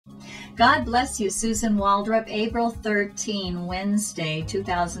God bless you, Susan Waldrop, April 13, Wednesday,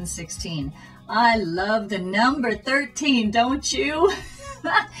 2016. I love the number 13, don't you?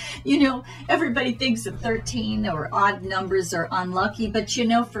 You know, everybody thinks that 13 or odd numbers are unlucky, but you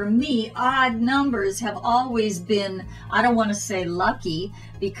know, for me, odd numbers have always been, I don't want to say lucky,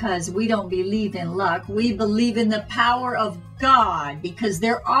 because we don't believe in luck. We believe in the power of God, because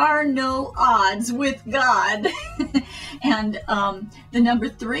there are no odds with God. And the number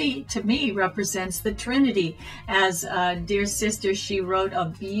 3 to me represents the Trinity. As dear sister, she wrote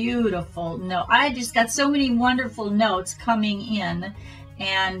a beautiful note. I just got so many wonderful notes coming in.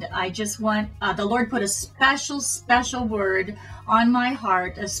 And I just want, the Lord put a special word on my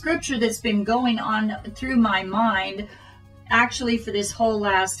heart, a scripture that's been going on through my mind actually for this whole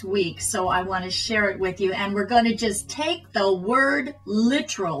last week. So I want to share it with you. And we're going to just take the word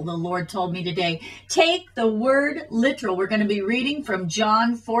literal, the Lord told me today. Take the word literal. We're going to be reading from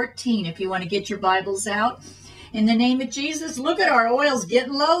John 14, if you want to get your Bibles out. In the name of Jesus, look at our oil's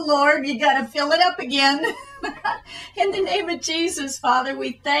getting low, Lord. You got to fill it up again. In the name of Jesus, Father,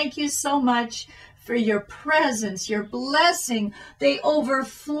 we thank you so much for your presence, your blessing. They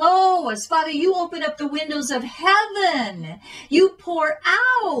overflow us. Father, you open up the windows of heaven. You pour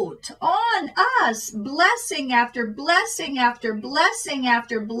out on us blessing after blessing after blessing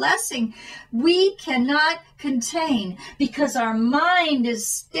after blessing. We cannot contain because our mind is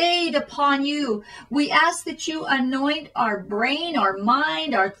stayed upon you. We ask that you anoint our brain, our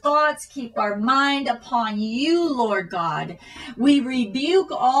mind, our thoughts, keep our mind upon you, Lord God. We rebuke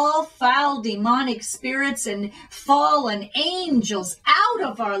all foul demonic spirits and fallen angels out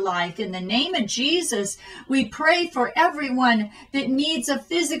of our life in the name of Jesus. We pray for everyone that needs a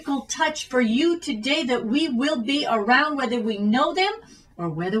physical touch for you today, that we will be around whether we know them or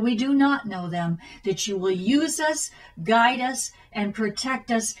whether we do not know them, that you will use us, guide us, and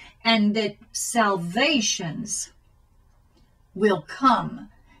protect us, and that salvations will come,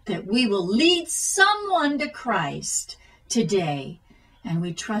 that we will lead someone to Christ today. And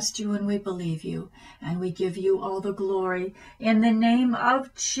we trust you and we believe you, and we give you all the glory. In the name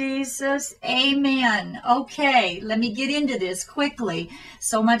of Jesus, amen. Okay, let me get into this quickly.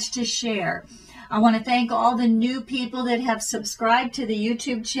 So much to share. I want to thank all the new people that have subscribed to the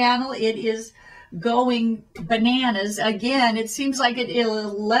YouTube channel. It is going bananas. Again, it seems like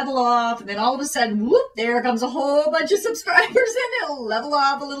it'll level off, and then all of a sudden, whoop, there comes a whole bunch of subscribers, and it'll level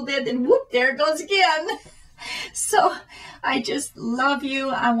off a little bit, and whoop, there it goes again. So I just love you.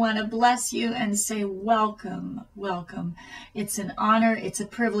 I want to bless you and say welcome, welcome. It's an honor, it's a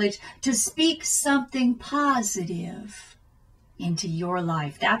privilege to speak something positive into your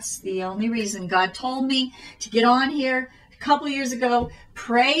life. That's the only reason God told me to get on here a couple years ago.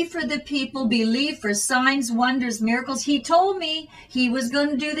 Pray for the people, believe for signs, wonders, miracles. He told me he was going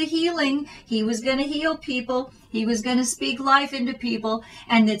to do the healing. He was going to heal people. He was going to speak life into people,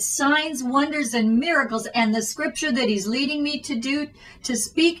 and that signs, wonders, and miracles, and the scripture that he's leading me to do, to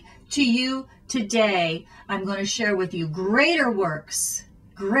speak to you today, I'm going to share with you greater works.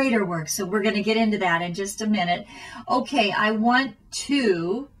 Greater works. So we're going to get into that in just a minute. Okay, I want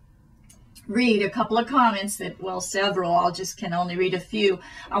to read a couple of comments that, well, several. I'll just can only read a few.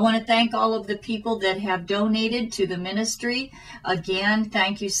 I want to thank all of the people that have donated to the ministry. Again,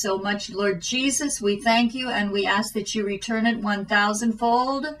 thank you so much, Lord Jesus. We thank you, and we ask that you return it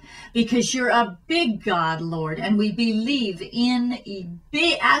 1,000-fold, because you're a big God, Lord, and we believe in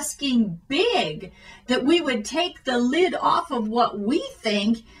asking big, that we would take the lid off of what we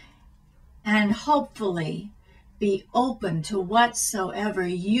think and hopefully be open to whatsoever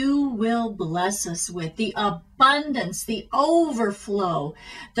you will bless us with. The abundance, the overflow,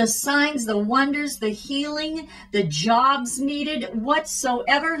 the signs, the wonders, the healing, the jobs needed,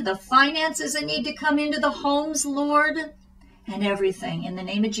 whatsoever, the finances that need to come into the homes, Lord, and everything in the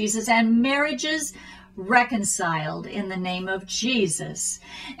name of Jesus, and marriages reconciled in the name of Jesus.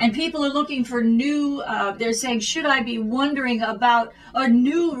 And people are looking for new, they're saying, should I be wondering about a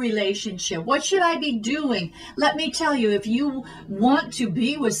new relationship? What should I be doing? Let me tell you, if you want to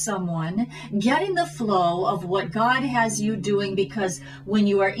be with someone, get in the flow of what God has you doing, because when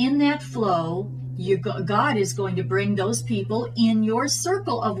you are in that flow, God is going to bring those people in your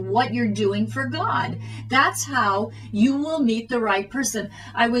circle of what you're doing for God. That's how you will meet the right person.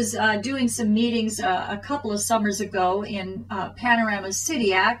 I was doing some meetings a couple of summers ago in Panorama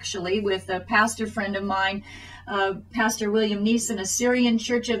City, actually, with a pastor friend of mine, Pastor William Neeson, Assyrian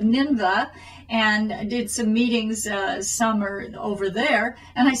Church of Nineveh, and did some meetings summer over there.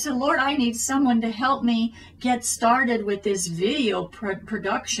 And I said, Lord, I need someone to help me get started with this video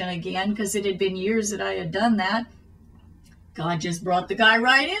production again, because it had been years that I had done that. God just brought the guy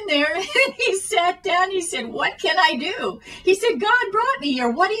right in there. And he sat down. He said, what can I do? He said, God brought me here.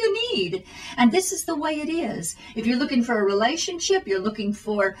 What do you need? And this is the way it is. If you're looking for a relationship, you're looking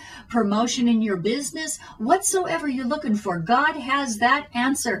for promotion in your business, whatsoever you're looking for, God has that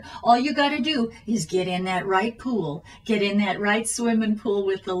answer. All you got to do is get in that right pool, get in that right swimming pool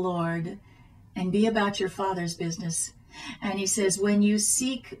with the Lord, and be about your Father's business. And he says, when you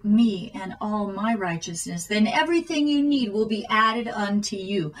seek me and all my righteousness, then everything you need will be added unto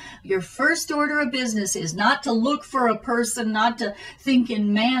you. Your first order of business is not to look for a person, not to think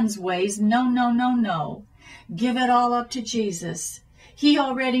in man's ways. No, no, no, no. Give it all up to Jesus. He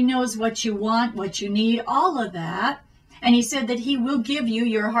already knows what you want, what you need, all of that. And he said that he will give you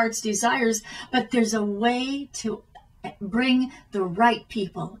your heart's desires, but there's a way to bring the right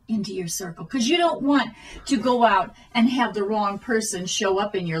people into your circle, because you don't want to go out and have the wrong person show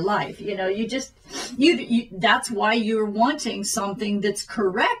up in your life. You know, that's why you're wanting something that's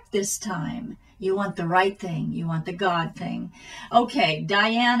correct this time. You want the right thing. You want the God thing. Okay,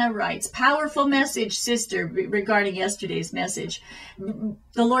 Diana writes, powerful message, sister, regarding yesterday's message.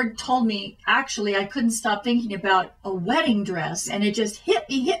 The Lord told me, actually, I couldn't stop thinking about a wedding dress, and it just hit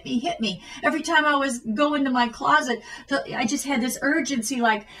me. Every time I was going to my closet, I just had this urgency,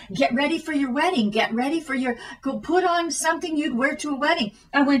 like, get ready for your wedding, go put on something you'd wear to a wedding.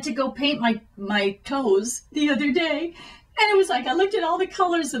 I went to go paint my toes the other day. And it was like, I looked at all the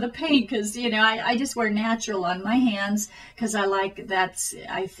colors of the paint, because, you know, I just wear natural on my hands, because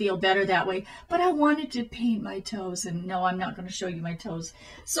I feel better that way. But I wanted to paint my toes, and no, I'm not going to show you my toes.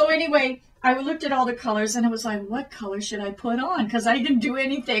 So anyway, I looked at all the colors, and it was like, what color should I put on? Because I didn't do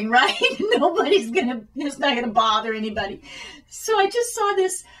anything, right? It's not going to bother anybody. So I just saw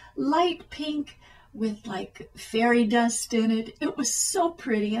this light pink with like fairy dust in it. It was so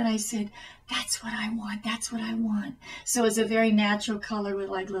pretty, and I said, that's what I want. That's what I want. So it's a very natural color with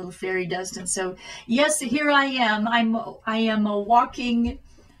like little fairy dust. And so, yes, here I am. I am a walking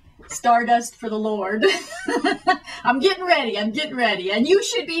stardust for the Lord. I'm getting ready. And you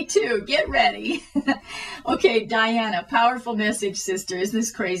should be too. Get ready. Okay, Diana, powerful message, sister. Isn't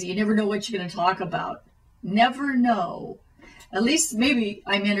this crazy? You never know what you're going to talk about. Never know. At least maybe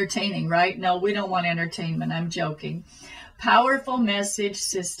I'm entertaining, right? No, we don't want entertainment. I'm joking. Powerful message,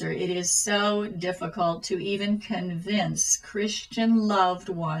 sister. It is so difficult to even convince Christian loved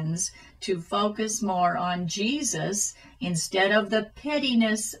ones to focus more on Jesus instead of the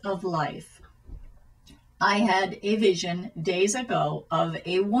pettiness of life. I had a vision days ago of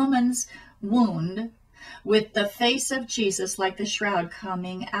a woman's wound with the face of Jesus like the shroud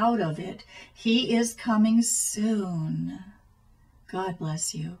coming out of it. He is coming soon. God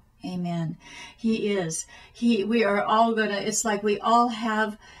bless you. Amen. He is. We are all gonna, it's like we all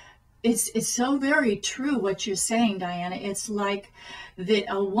have, it's so very true what you're saying, Diana. It's like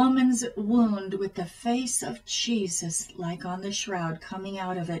a woman's wound with the face of Jesus, like on the shroud coming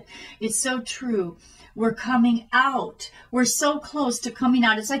out of it. It's so true. We're coming out. We're so close to coming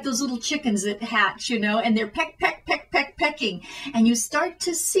out. It's like those little chickens that hatch, you know, and they're pecking. And you start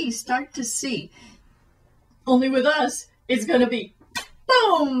to see. Only with us, it's going to be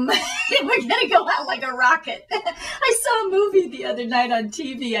boom! We're going to go out like a rocket. I saw a movie the other night on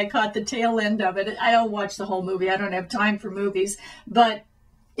TV. I caught the tail end of it. I don't watch the whole movie. I don't have time for movies. But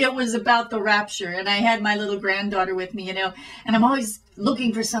it was about the rapture. And I had my little granddaughter with me, you know. And I'm always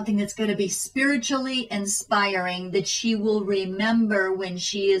looking for something that's going to be spiritually inspiring, that she will remember when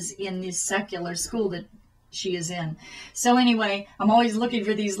she is in this secular school that she is in. So anyway, I'm always looking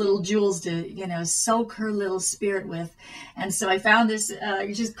for these little jewels to, you know, soak her little spirit with. And so I found this,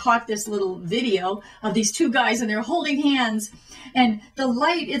 just caught this little video of these two guys, and they're holding hands, and the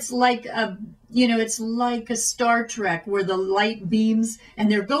light, it's like a, you know, it's like a Star Trek where the light beams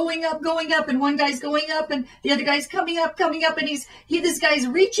and they're going up, and one guy's going up and the other guy's coming up, and this guy's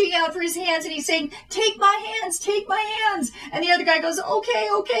reaching out for his hands, and he's saying, take my hands. And the other guy goes,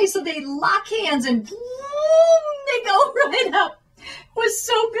 okay. So they lock hands, and boom, they go right up.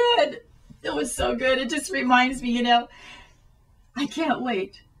 It was so good. It just reminds me, you know, I can't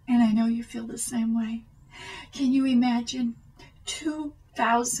wait. And I know you feel the same way. Can you imagine?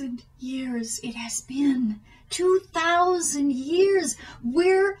 2,000 years it has been. 2,000 years.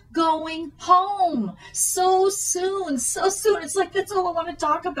 We're going home so soon. It's like, that's all I want to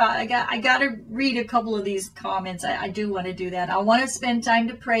talk about. I got to read a couple of these comments. I do want to do that. I want to spend time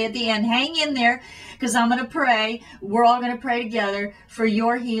to pray at the end. Hang in there, because I'm going to pray. We're all going to pray together for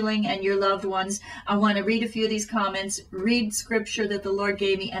your healing and your loved ones. I want to read a few of these comments, read scripture that the Lord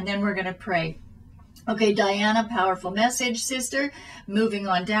gave me, and then we're going to pray. Okay, Diana, powerful message, sister. Moving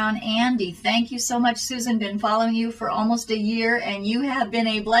on down. Andy, thank you so much. Susan, been following you for almost a year, and you have been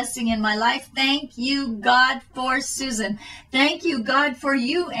a blessing in my life. Thank you, God, for Susan. Thank you, God, for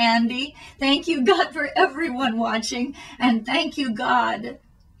you, Andy. Thank you, God, for everyone watching. And thank you, God,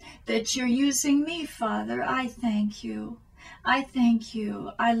 that you're using me, Father. I thank you. I thank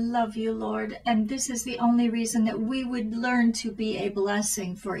you. I love you, Lord. And this is the only reason that we would learn to be a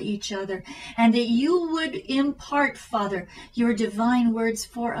blessing for each other, and that you would impart, Father, your divine words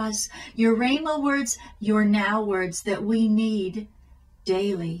for us, your Rhema words, your now words that we need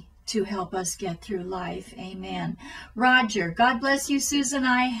daily to help us get through life. Amen. Roger, God bless you, Susan.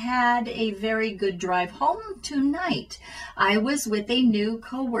 I had a very good drive home tonight. I was with a new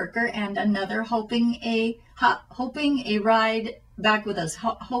coworker and another hoping a ride back with us,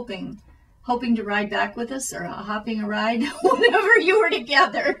 hoping to ride back with us, or hopping a ride, whenever you were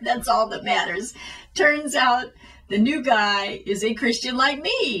together. That's all that matters. Turns out the new guy is a Christian like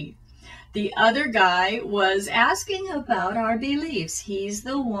me. The other guy was asking about our beliefs. He's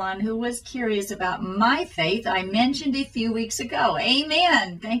the one who was curious about my faith I mentioned a few weeks ago.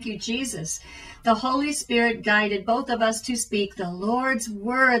 Amen. Thank you, Jesus. The Holy Spirit guided both of us to speak the Lord's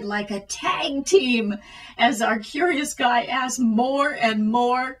word like a tag team as our curious guy asked more and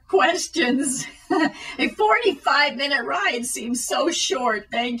more questions. A 45-minute ride seems so short.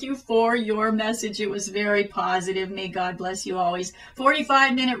 Thank you for your message. It was very positive. May God bless you always.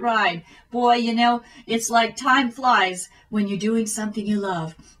 45-minute ride. Boy, you know, it's like time flies when you're doing something you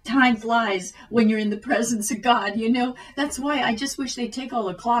love. Time flies when you're in the presence of God. You know, that's why I just wish they'd take all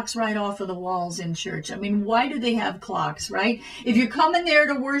the clocks right off of the walls in church. I mean, why do they have clocks, right? If you're coming there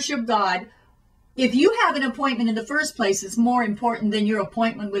to worship God, if you have an appointment in the first place is more important than your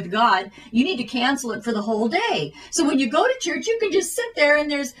appointment with God, you need to cancel it for the whole day. So when you go to church, you can just sit there,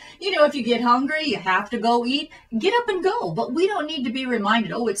 and there's, you know, if you get hungry, you have to go eat, get up and go. But we don't need to be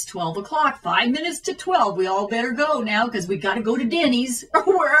reminded, oh, it's 12 o'clock, 5 minutes to 12. We all better go now because we got to go to Denny's or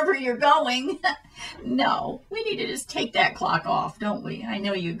wherever you're going. No, we need to just take that clock off, don't we? I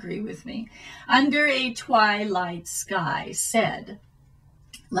know you agree with me. Under a Twilight Sky said,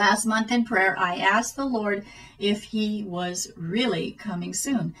 last month in prayer, I asked the Lord if he was really coming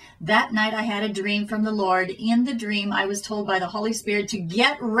soon. That night I had a dream from the Lord. In the dream, I was told by the Holy Spirit to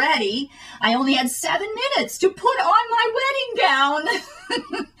get ready. I only had 7 minutes to put on my wedding gown.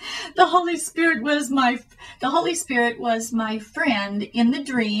 The Holy Spirit was my friend in the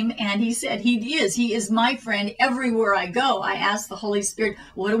dream, and he said he is my friend everywhere I go. I asked the Holy Spirit,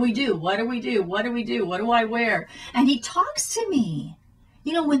 what do we do? What do we do? What do we do? What do I wear? And he talks to me.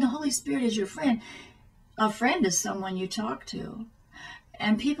 You know, when the Holy Spirit is your friend, a friend is someone you talk to.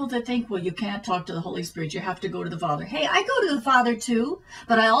 And people that think, well, you can't talk to the Holy Spirit, you have to go to the Father. Hey, I go to the Father too,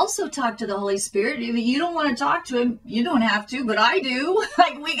 but I also talk to the Holy Spirit. If you don't want to talk to him, you don't have to, but I do.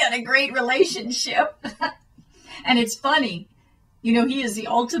 Like, we got a great relationship. And it's funny. You know, he is the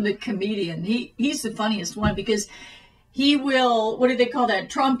ultimate comedian. He's the funniest one because he will, what do they call that?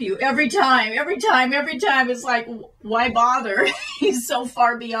 Trump you every time. It's like, why bother? He's so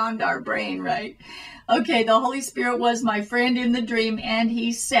far beyond our brain, right? Okay, the Holy Spirit was my friend in the dream, and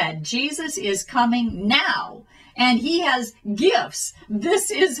he said, Jesus is coming now, and he has gifts.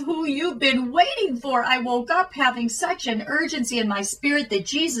 This is who you've been waiting for. I woke up having such an urgency in my spirit that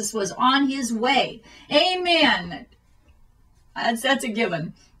Jesus was on his way. Amen. That's a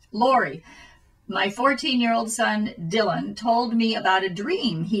given. Lori. My 14-year-old son, Dylan, told me about a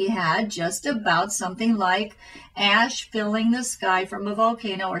dream he had just about something like ash filling the sky from a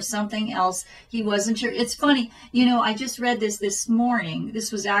volcano or something else. He wasn't sure. It's funny. You know, I just read this morning.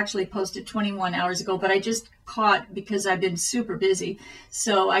 This was actually posted 21 hours ago, but I just caught, because I've been super busy,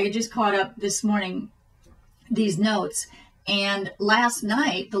 so I just caught up this morning these notes. And last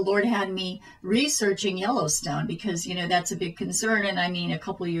night, the Lord had me researching Yellowstone because, you know, that's a big concern. And I mean, a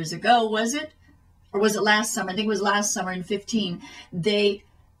couple of years ago, was it? Or was it last summer? I think it was last summer in 15. They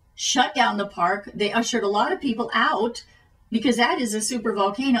shut down the park. They ushered a lot of people out because that is a super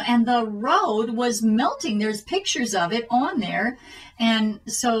volcano. And the road was melting. There's pictures of it on there. And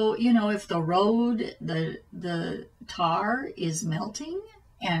so, you know, if the road, the tar is melting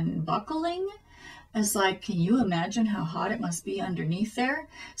and buckling, it's like, can you imagine how hot it must be underneath there?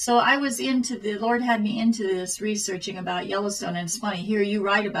 So I was the Lord had me into this researching about Yellowstone. And it's funny, here you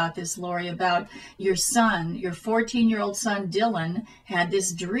write about this, Lori, about your son, your 14-year-old son, Dylan, had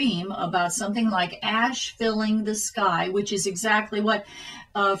this dream about something like ash filling the sky, which is exactly what,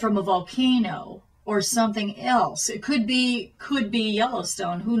 from a volcano. or something else. It could be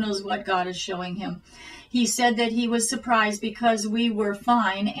Yellowstone. Who knows what God is showing him. He said that he was surprised because we were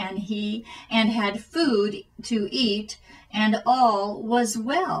fine and had food to eat and all was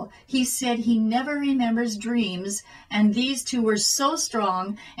well. He said he never remembers dreams, and these two were so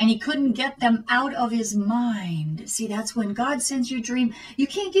strong and he couldn't get them out of his mind. See, that's when God sends you a dream. You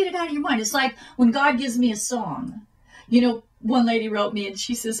can't get it out of your mind. It's like when God gives me a song. You know, one lady wrote me and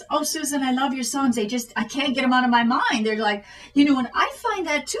she says, "Oh, Susan, I love your songs. I can't get them out of my mind." They're like, you know, and I find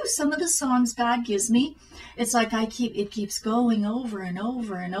that too. Some of the songs God gives me, it's like it keeps going over and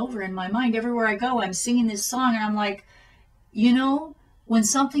over and over in my mind. Everywhere I go, I'm singing this song and I'm like, you know, when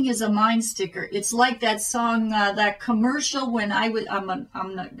something is a mind sticker, it's like that song, that commercial when I'm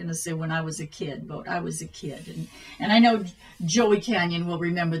not going to say when I was a kid, but I was a kid. And I know Joey Canyon will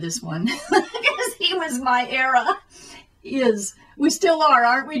remember this one because he was my era. We still are,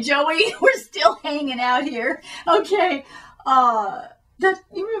 aren't we, Joey? We're still hanging out here. Okay. You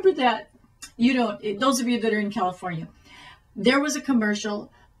remember that? You don't, those of you that are in California, there was a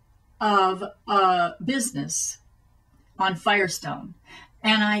commercial of a business on Firestone,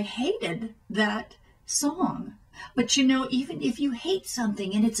 and I hated that song. But you know, even if you hate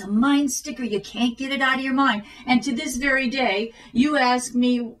something and it's a mind sticker, you can't get it out of your mind. And to this very day, you ask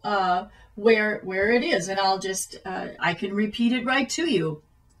me where it is, and I'll just I can repeat it right to you.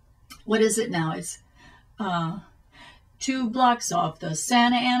 What is it now? It's 2 blocks off the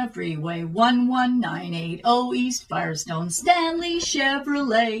Santa Ana Freeway, 11980 East Firestone, Stanley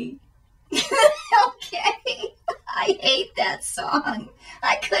Chevrolet. Okay, I hate that song.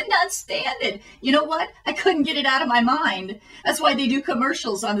 I could not stand it. You know what? I couldn't get it out of my mind. That's why they do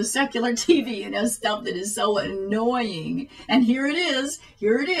commercials on the secular TV, you know, stuff that is so annoying. And here it is.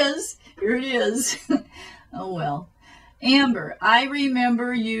 Here it is. Here it is. Oh, well. Amber, I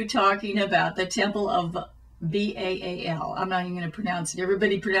remember you talking about the Temple of Baal. I'm not even going to pronounce it.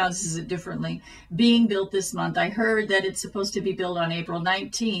 Everybody pronounces it differently. Being built this month. I heard that it's supposed to be built on April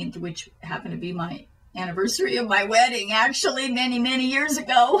 19th, which happened to be my anniversary of my wedding, actually, many years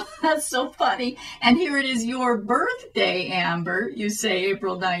ago. That's so funny. And here it is, your birthday, Amber. You say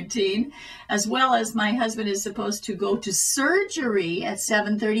April 19th, as well as my husband is supposed to go to surgery at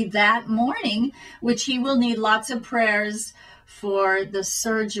 7:30 that morning, which he will need lots of prayers for the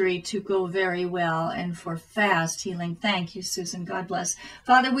surgery to go very well and for fast healing. Thank you, Susan. God bless.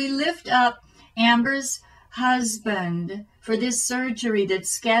 Father, we lift up Amber's husband for this surgery that's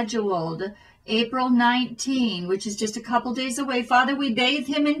scheduled April 19, which is just a couple days away. Father, we bathe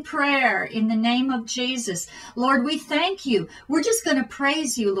him in prayer in the name of Jesus. Lord, we thank you. We're just going to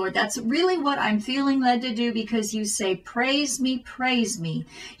praise you, Lord. That's really what I'm feeling led to do, because you say, praise me, praise me.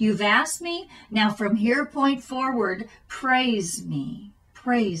 You've asked me. Now from here point forward, praise me,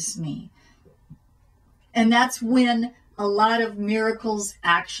 praise me. And that's when a lot of miracles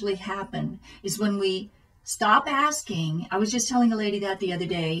actually happen, is when we stop asking. I was just telling a lady that the other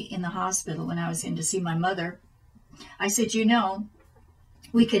day in the hospital when I was in to see my mother. I said, you know,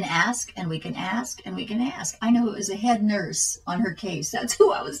 we can ask and we can ask and we can ask. I know it was a head nurse on her case. That's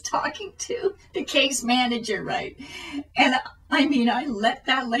who I was talking to, the case manager, right? And I mean, I let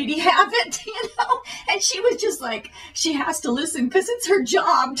that lady have it, you know, and she was just like, she has to listen because it's her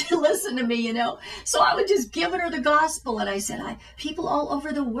job to listen to me, you know. So I was just giving her the gospel, and I said, people all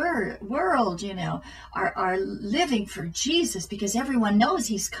over the world, you know, are living for Jesus because everyone knows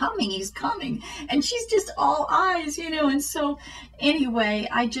he's coming, and she's just all eyes, you know. And so anyway,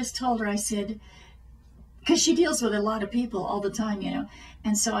 I just told her, I said, because she deals with a lot of people all the time, you know.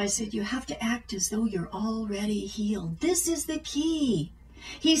 And so I said, you have to act as though you're already healed. This is the key.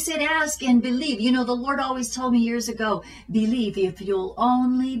 He said, ask and believe. You know, the Lord always told me years ago, believe if you'll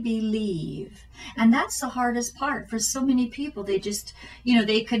only believe. And that's the hardest part for so many people. They just, you know,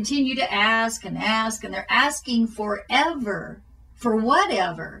 they continue to ask and ask, and they're asking forever for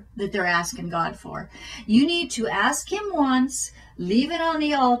whatever that they're asking God for. You need to ask him once, leave it on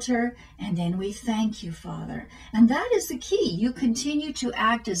the altar, and then we thank you, Father. And that is the key. You continue to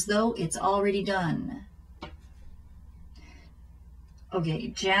act as though it's already done. Okay,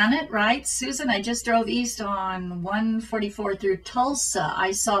 Janet writes, Susan, I just drove east on 144 through Tulsa.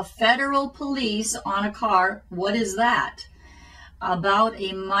 I saw federal police on a car. What is that? About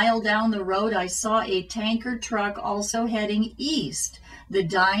a mile down the road, I saw a tanker truck also heading east. The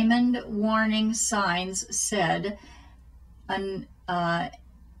diamond warning signs said annihilation,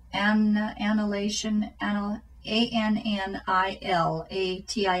 annihilation,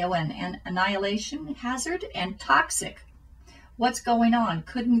 annihilation hazard, and toxic. What's going on?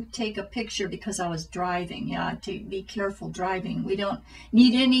 Couldn't take a picture because I was driving. Yeah, to be careful driving. We don't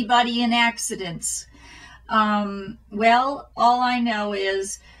need anybody in accidents. Well, all I know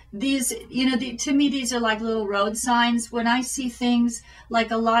is these, to me, these are like little road signs. When I see things,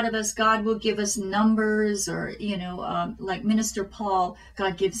 like a lot of us, God will give us numbers, or, like Minister Paul,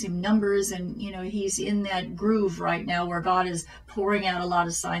 God gives him numbers, and, he's in that groove right now where God is pouring out a lot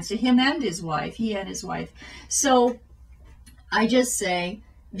of signs to him and his wife, he and his wife. So I just say,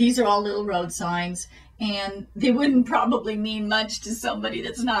 these are all little road signs, and they wouldn't probably mean much to somebody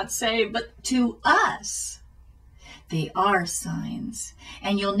that's not saved, but to us, they are signs.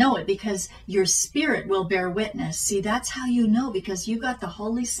 And you'll know it because your spirit will bear witness. See, that's how you know, because you got the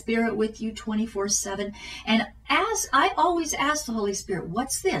Holy Spirit with you 24/7. And as I always ask the Holy Spirit,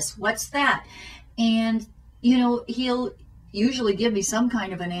 what's this? What's that? And, he'll usually give me some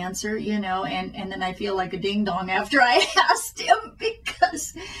kind of an answer, and then I feel like a ding dong after I asked him,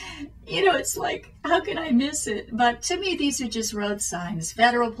 because, it's like, how can I miss it? But to me, these are just road signs.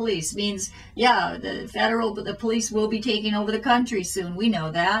 Federal police means, yeah, the police will be taking over the country soon. We know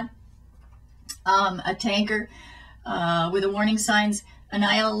that. A tanker with the warning signs,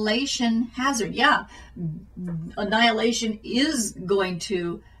 annihilation hazard. Yeah, annihilation is going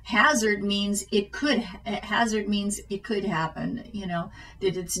to. Hazard means it could happen,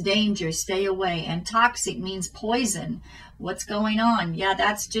 that it's dangerous, stay away. And toxic means poison. What's going on? Yeah,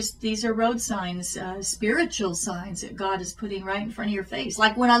 that's just, these are road signs, spiritual signs that God is putting right in front of your face.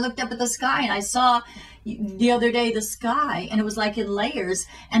 Like when I looked up at the sky and I saw the other day the sky, and it was like in layers,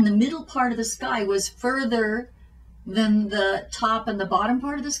 and the middle part of the sky was further than the top and the bottom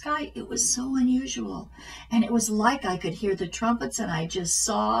part of the sky. It was so unusual, and it was like I could hear the trumpets, and I just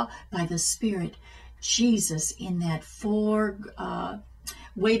saw by the Spirit Jesus in that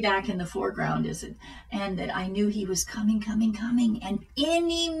way back in the foreground, and that I knew he was coming, and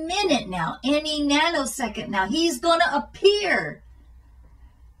any minute now, any nanosecond now, he's gonna appear.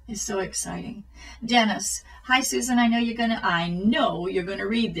 It's so exciting. Dennis, hi Susan, I know you're gonna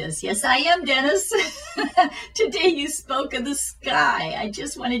read this. Yes, I am, Dennis. Today you spoke of the sky. I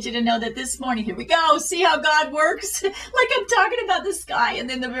just wanted you to know that this morning, here we go, see how God works? Like I'm talking about the sky, and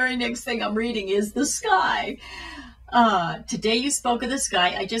then the very next thing I'm reading is the sky. Today you spoke of the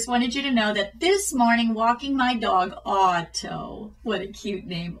sky. I just wanted you to know that this morning, walking my dog, Otto, what a cute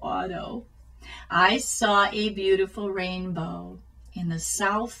name, Otto, I saw a beautiful rainbow in the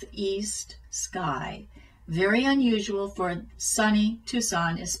southeast sky. Very unusual for sunny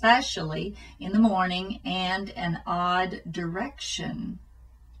Tucson, especially in the morning, and an odd direction.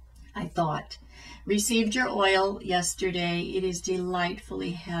 I thought, received your oil yesterday. It is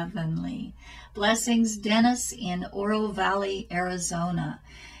delightfully heavenly. Blessings, Dennis in Oro Valley, Arizona.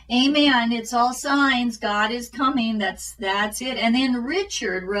 Amen. It's all signs. God is coming. That's it. And then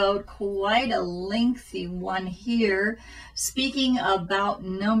Richard wrote quite a lengthy one here, speaking about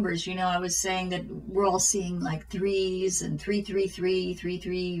numbers. I was saying that we're all seeing like threes and 333,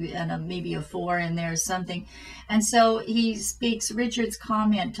 33, and maybe a 4 in there or something. And so he speaks, Richard's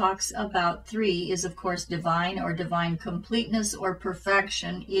comment talks about 3 is, of course, divine or divine completeness or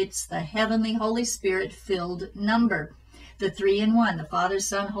perfection. It's the heavenly Holy Spirit filled number. The 3 in 1, the Father,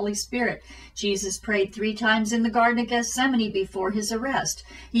 Son, Holy Spirit. Jesus prayed 3 times in the Garden of Gethsemane before his arrest.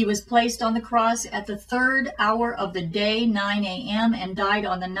 He was placed on the cross at the 3rd hour of the day, 9 a.m., and died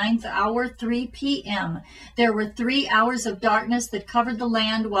on the 9th hour, 3 p.m. There were 3 hours of darkness that covered the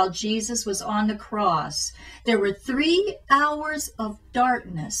land while Jesus was on the cross. There were 3 hours of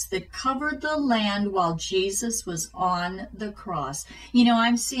darkness that covered the land while Jesus was on the cross.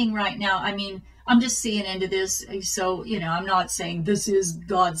 I'm seeing right now, I'm just seeing into this, so, I'm not saying this is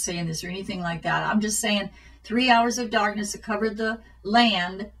God saying this or anything like that. I'm just saying 3 hours of darkness that covered the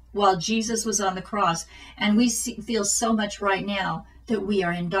land while Jesus was on the cross. And we feel so much right now that we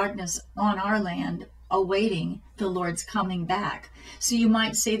are in darkness on our land, awaiting the Lord's coming back. So you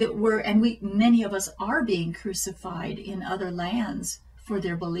might say that many of us are being crucified in other lands for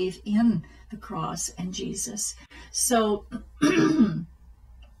their belief in the cross and Jesus. So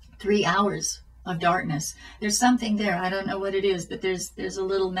 3 hours of darkness. There's something there. I don't know what it is, but there's a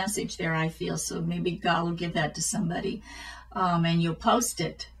little message there, I feel. So maybe God will give that to somebody, and you'll post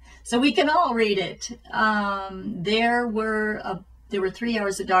it so we can all read it. There were 3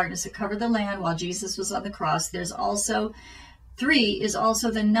 hours of darkness that covered the land while Jesus was on the cross. There's also 3 is also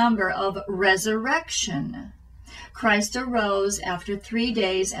the number of resurrection. Christ arose after 3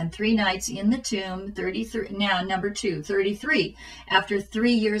 days and 3 nights in the tomb. 33. Now, number 2, 33. After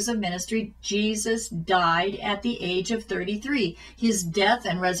 3 years of ministry, Jesus died at the age of 33. His death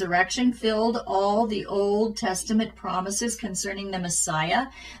and resurrection filled all the Old Testament promises concerning the Messiah.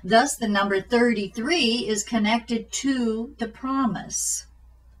 Thus, the number 33 is connected to the promise,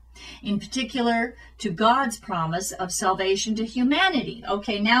 in particular to God's promise of salvation to humanity.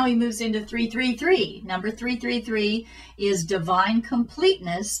 Okay, now he moves into 333. Number 333 is divine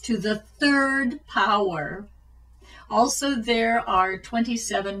completeness to the third power. Also, there are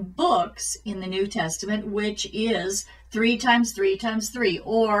 27 books in the New Testament, which is 3 times 3 times 3,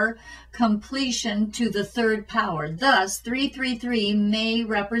 or completion to the third power. Thus, 333 may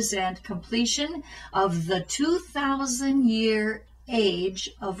represent completion of the 2,000-year age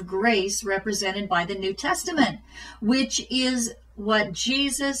of grace represented by the New Testament, which is what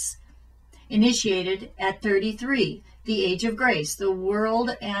Jesus initiated at 33, the age of grace. The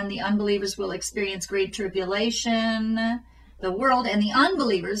world and the unbelievers will experience great tribulation. The world and the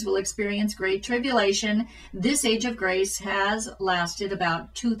unbelievers will experience great tribulation. This age of grace has lasted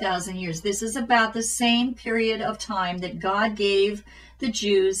about 2,000 years. This is about the same period of time that God gave the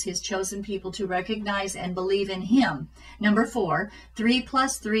Jews, his chosen people, to recognize and believe in him. Number 4, 3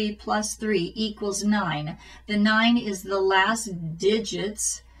 plus 3 plus 3 equals 9. The 9 is the last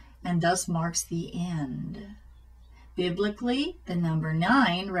digits and thus marks the end. Biblically, the number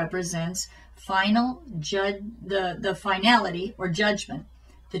 9 represents the finality or judgment,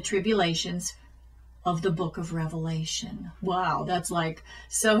 the tribulations of the book of Revelation. Wow, that's like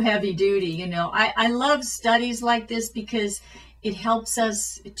so heavy duty. You know, I love studies like this because it helps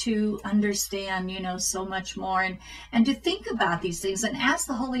us to understand, you know, so much more, and to think about these things and ask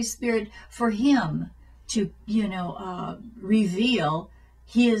the Holy Spirit for him to, you know, reveal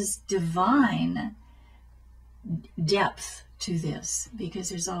his divine depth to this, because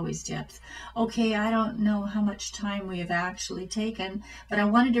there's always depth. Okay, I don't know how much time we have actually taken, but I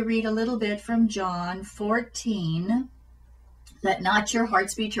wanted to read a little bit from John 14. Let not your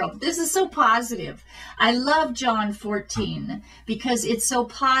hearts be troubled. This is so positive. I love John 14 because it's so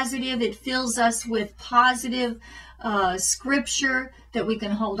positive. It fills us with positive scripture that we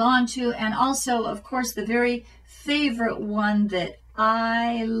can hold on to. And also, of course, the very favorite one that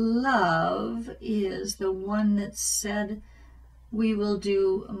I love is the one that said, we will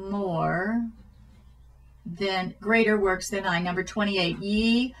do more than greater works than I. Number 28,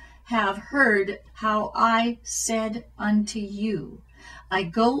 ye have heard how I said unto you, I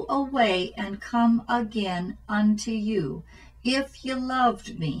go away and come again unto you. If you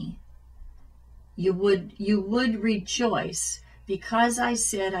loved me, you would rejoice, because I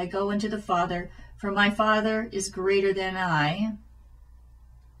said, I go unto the Father, for my Father is greater than I.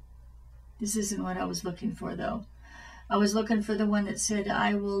 This isn't what I was looking for, though. I was looking for the one that said,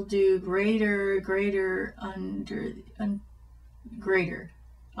 I will do greater.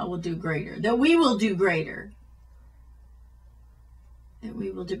 I will do greater. That we will do greater. That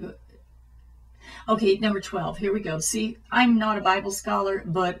we will do. Okay, number 12. Here we go. See, I'm not a Bible scholar,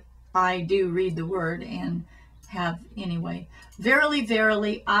 but I do read the word and have anyway. Verily,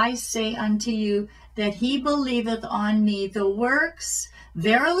 verily, I say unto you, that he believeth on me the works.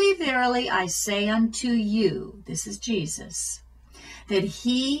 Verily, verily, I say unto you, this is Jesus, that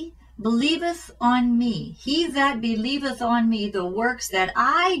he believeth on me. He that believeth on me, the works that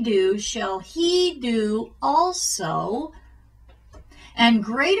I do, shall he do also. And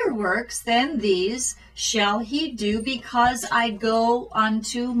greater works than these shall he do, because I go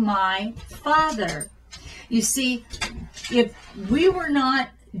unto my Father. You see, if we were not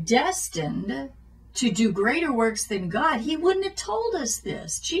destined to do greater works than God, he wouldn't have told us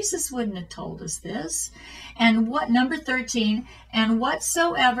this. Jesus wouldn't have told us this. And what, number 13, and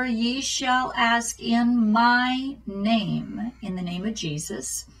whatsoever ye shall ask in my name, in the name of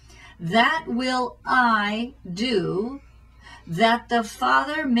Jesus, that will I do, that the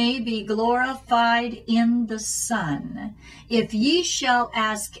Father may be glorified in the Son. If ye shall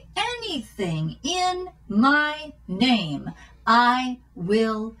ask anything in my name, I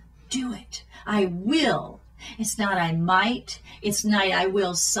will do it. I will. It's not I might. It's not I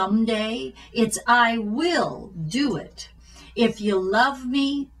will someday. It's I will do it. If you love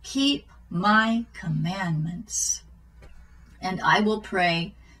me, keep my commandments. And I will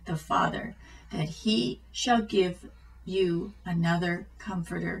pray the Father that he shall give you another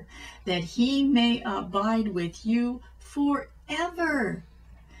comforter, that he may abide with you forever.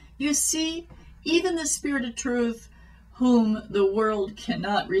 You see, even the Spirit of truth, whom the world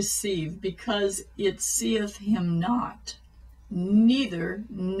cannot receive, because it seeth him not. neither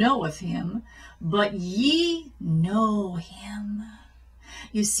knoweth him, but ye know him.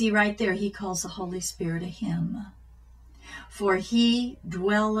 You see right there, he calls the Holy Spirit a him. For he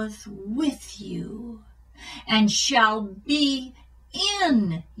dwelleth with you and shall be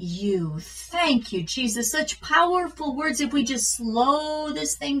in you. Thank you, Jesus. Such powerful words. If we just slow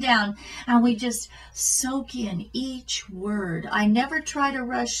this thing down and we just soak in each word. I never try to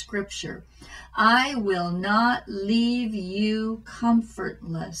rush scripture. I will not leave you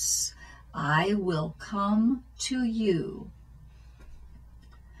comfortless. I will come to you.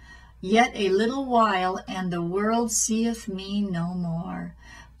 Yet a little while, and the world seeth me no more.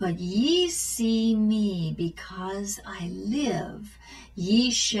 But ye see me, because I live. Ye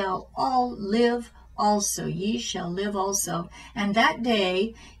shall all live also. Ye shall live also. And that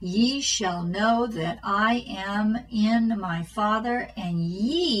day ye shall know that I am in my Father, and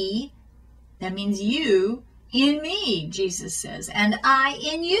ye, that means you, in me, Jesus says, and I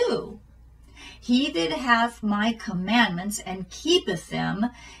in you. He that hath my commandments and keepeth them,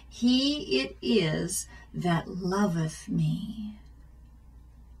 he it is that loveth me.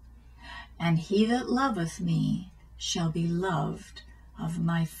 And he that loveth me shall be loved of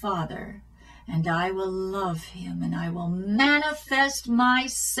my Father, and I will love him, and I will manifest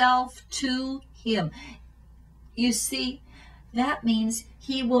myself to him. You see, that means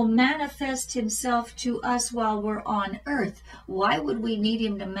he will manifest himself to us while we're on earth. Why would we need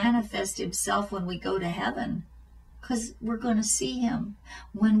him to manifest himself when we go to heaven? Because we're going to see him.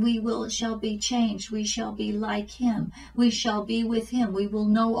 When we shall be changed, we shall be like him. We shall be with him. We will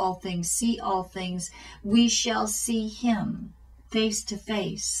know all things, see all things. We shall see him face to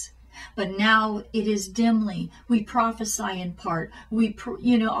face. But now it is dimly. We prophesy in part.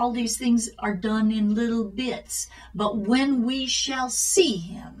 All these things are done in little bits. But when we shall see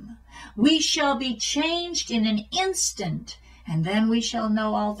him, we shall be changed in an instant. And then we shall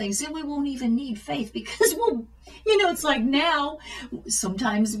know all things. And we won't even need faith, because it's like now,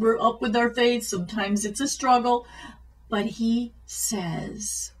 sometimes we're up with our faith, sometimes it's a struggle. But he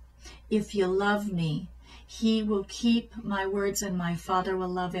says, if you love me, he will keep my words, and my Father will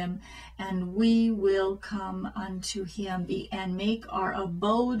love him, and we will come unto him and make our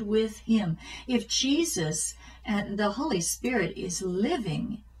abode with him. If Jesus and the Holy Spirit is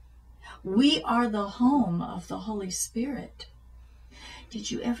living, we are the home of the Holy Spirit.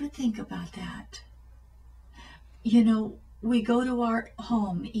 Did you ever think about that? We go to our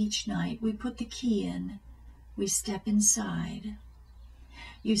home each night. We put the key in. We step inside.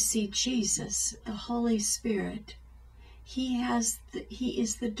 You see, Jesus, the Holy Spirit, he is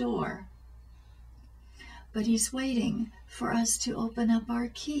the door. But he's waiting for us to open up our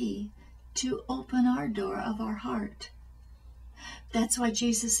key, to open our door of our heart. That's why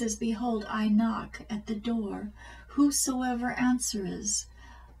Jesus says, behold, I knock at the door. Whosoever answers,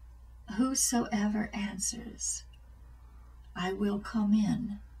 I will come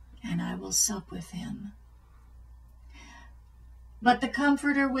in, and I will sup with him. But the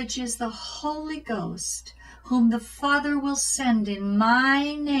Comforter, which is the Holy Ghost, whom the Father will send in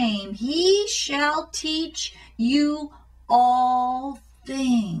my name, he shall teach you all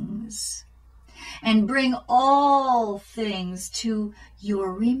things, and bring all things to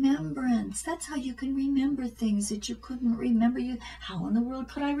your remembrance. That's how you can remember things that you couldn't remember. How in the world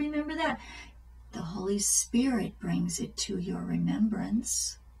could I remember that? The Holy Spirit brings it to your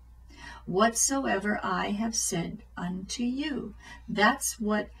remembrance. Whatsoever I have said unto you, that's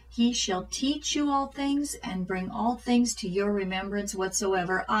what he shall teach you all things, and bring all things to your remembrance,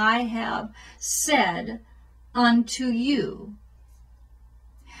 whatsoever I have said unto you.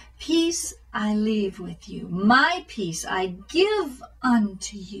 Peace I leave with you, my peace I give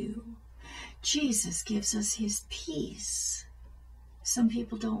unto you. Jesus gives us his peace. Some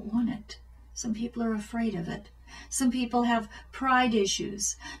people don't want it. Some people are afraid of it. Some people have pride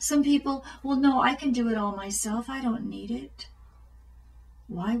issues. Some people, well, no, I can do it all myself. I don't need it.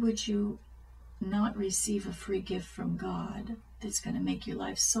 Why would you not receive a free gift from God that's going to make your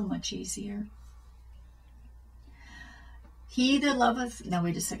life so much easier? He that loveth, now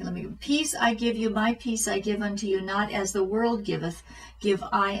wait a second, peace I give you, my peace I give unto you, not as the world giveth, give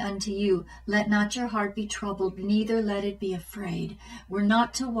I unto you. Let not your heart be troubled, neither let it be afraid. We're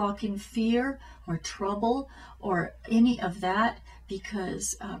not to walk in fear or trouble or any of that,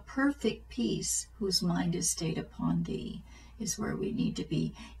 because perfect peace, whose mind is stayed upon thee, is where we need to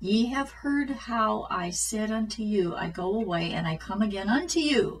be. Ye have heard how I said unto you, I go away and I come again unto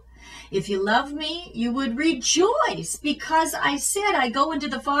you. If you love me, you would rejoice, because I said I go into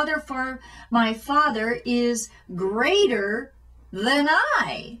the Father, for my Father is greater than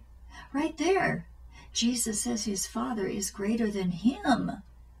I. Right there. Jesus says his Father is greater than him.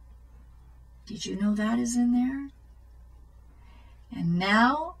 Did you know that is in there? And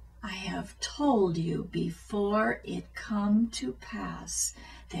now I have told you before it come to pass,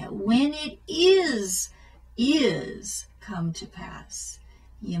 that when it is come to pass,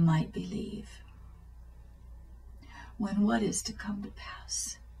 you might believe. When what is to come to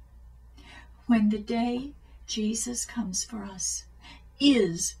pass? When the day Jesus comes for us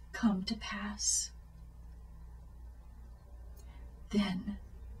is come to pass, then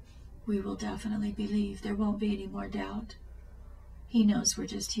we will definitely believe. There won't be any more doubt. He knows we're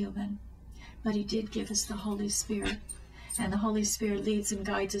just human, but he did give us the Holy Spirit, and the Holy Spirit leads and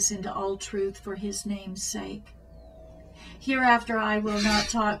guides us into all truth for his name's sake. Hereafter I will not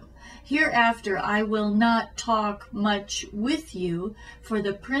talk much with you, for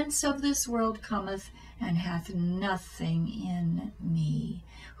the prince of this world cometh and hath nothing in me.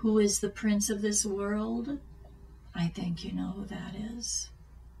 Who is the prince of this world? I think you know who that is.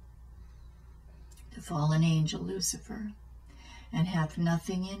 The fallen angel Lucifer. And hath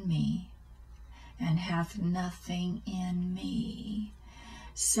nothing in me, and hath nothing in me.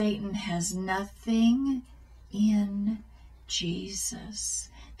 Satan has nothing in Jesus.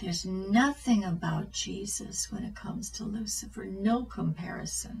 There's nothing about Jesus when it comes to Lucifer, no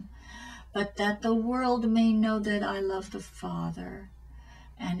comparison. But that the world may know that I love the Father,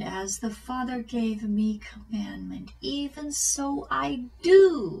 and as the Father gave me commandment, even so I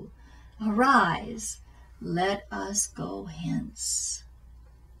do. Arise, let us go hence.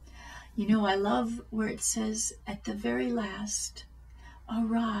 You know, I love where it says at the very last,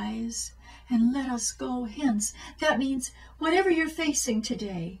 arise and let us go hence. That means whatever you're facing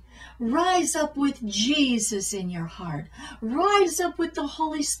today, rise up with Jesus in your heart. Rise up with the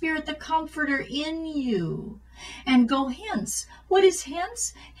Holy Spirit, the Comforter in you, and go hence. What is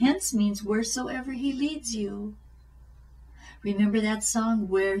hence? Hence means wheresoever he leads you. Remember that song,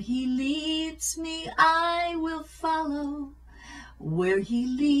 where he leads me, I will follow. Where he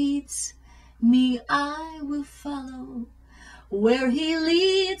leads me, I will follow. Where he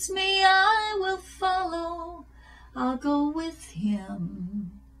leads me, I will follow. I'll go with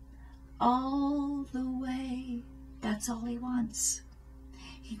him all the way. That's all he wants.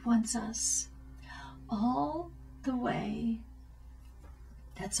 He wants us all the way.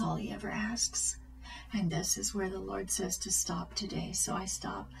 That's all he ever asks. And this is where the Lord says to stop today. So I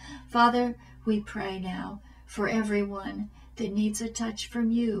stop. Father, we pray now for everyone that needs a touch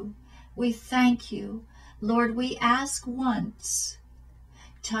from you. We thank you. Lord, we ask once,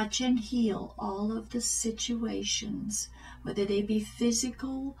 touch and heal all of the situations, whether they be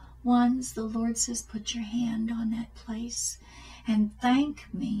physical ones. The Lord says, put your hand on that place and thank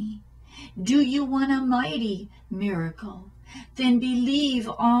me. Do you want a mighty miracle? Then believe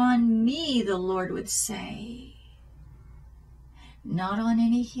on me, the Lord would say. Not on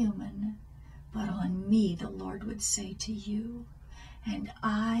any human, but on me, the Lord would say to you. And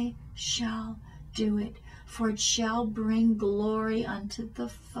I shall do it, for it shall bring glory unto the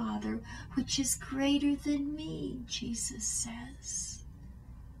Father, which is greater than me, Jesus says.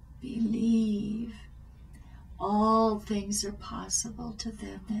 Believe. All things are possible to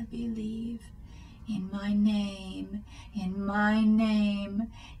them that believe. In my name, in my name,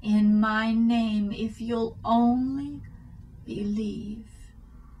 in my name, if you'll only believe.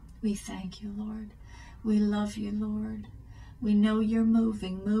 We thank you, Lord. We love you, Lord. We know you're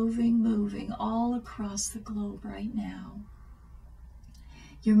moving, moving, moving all across the globe right now.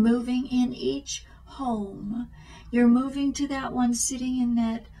 You're moving in each home. You're moving to that one sitting in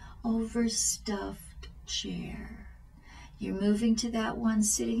that overstuffed chair. You're moving to that one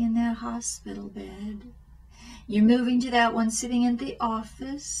sitting in that hospital bed. You're moving to that one sitting in the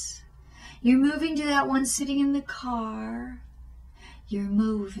office. You're moving to that one sitting in the car. You're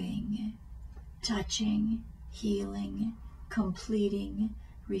moving, touching, healing, completing,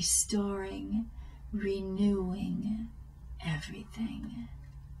 restoring, renewing everything.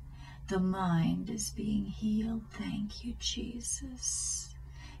 The mind is being healed. Thank you, Jesus.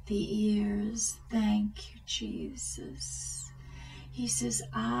 The ears, thank you, Jesus. He says,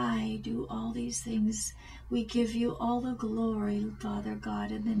 I do all these things. We give you all the glory, Father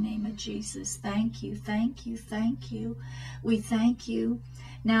God, in the name of Jesus. Thank you, thank you, thank you. We thank you.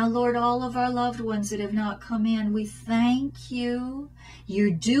 Now, Lord, all of our loved ones that have not come in, we thank you. You're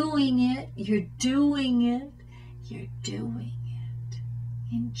doing it. You're doing it. You're doing it.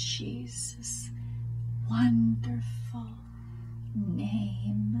 In Jesus' wonderful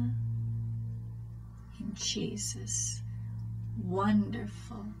name. In Jesus'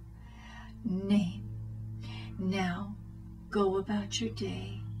 wonderful name. Now, go about your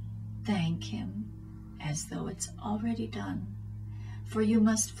day. Thank him. as though it's already done. For you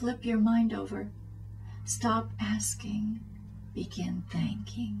must flip your mind over. Stop asking, begin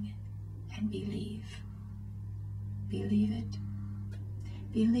thanking, and believe. Believe it.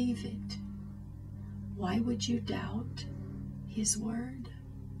 Believe it. Why would you doubt His word?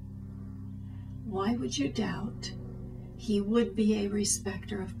 Why would you doubt? He would be a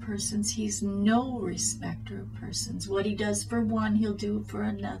respecter of persons. He's no respecter of persons. What He does for one, He'll do for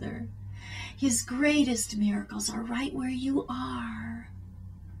another. His greatest miracles are right where you are.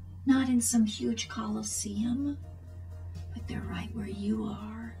 Not in some huge coliseum, but they're right where you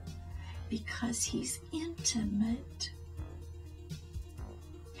are, because He's intimate.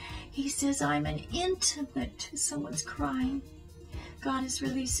 He says, I'm an intimate. Someone's crying. God is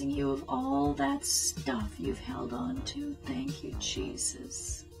releasing you of all that stuff you've held on to. Thank you,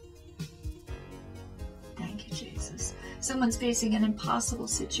 Jesus. Thank you, Jesus. Someone's facing an impossible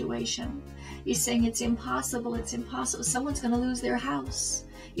situation. He's saying it's impossible, it's impossible. Someone's going to lose their house.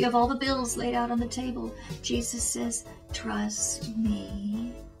 You have all the bills laid out on the table. Jesus says, trust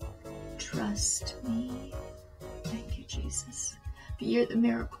me. Trust me. Thank you, Jesus. You're the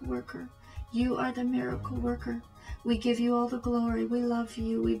miracle worker. You are the miracle worker. We give you all the glory. We love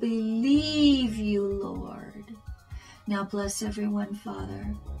you. We believe you, Lord. Now bless everyone, Father,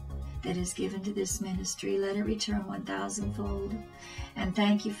 that is given to this ministry. Let it return 1,000-fold. And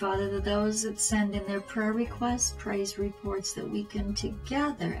thank you, Father, that those that send in their prayer requests, praise reports, that we can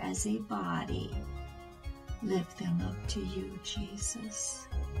together as a body lift them up to you, Jesus.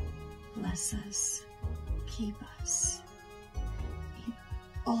 Bless us. Keep us in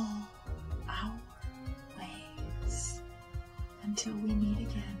all our ways until we meet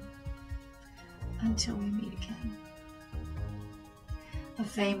again. Until we meet again. A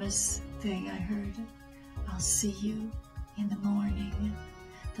famous thing I heard, I'll see you in the morning.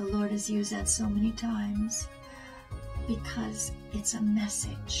 The Lord has used that so many times because it's a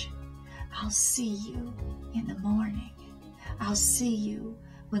message. I'll see you in the morning. I'll see you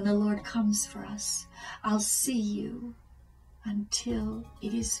when the Lord comes for us. I'll see you until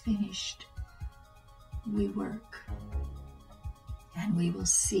it is finished. We work and we will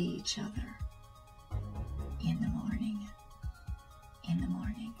see each other in the morning. In the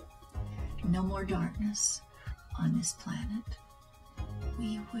morning. No more darkness on this planet.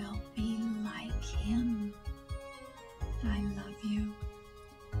 We will be like Him. I love you.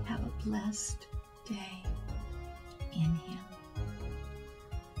 Have a blessed day in Him.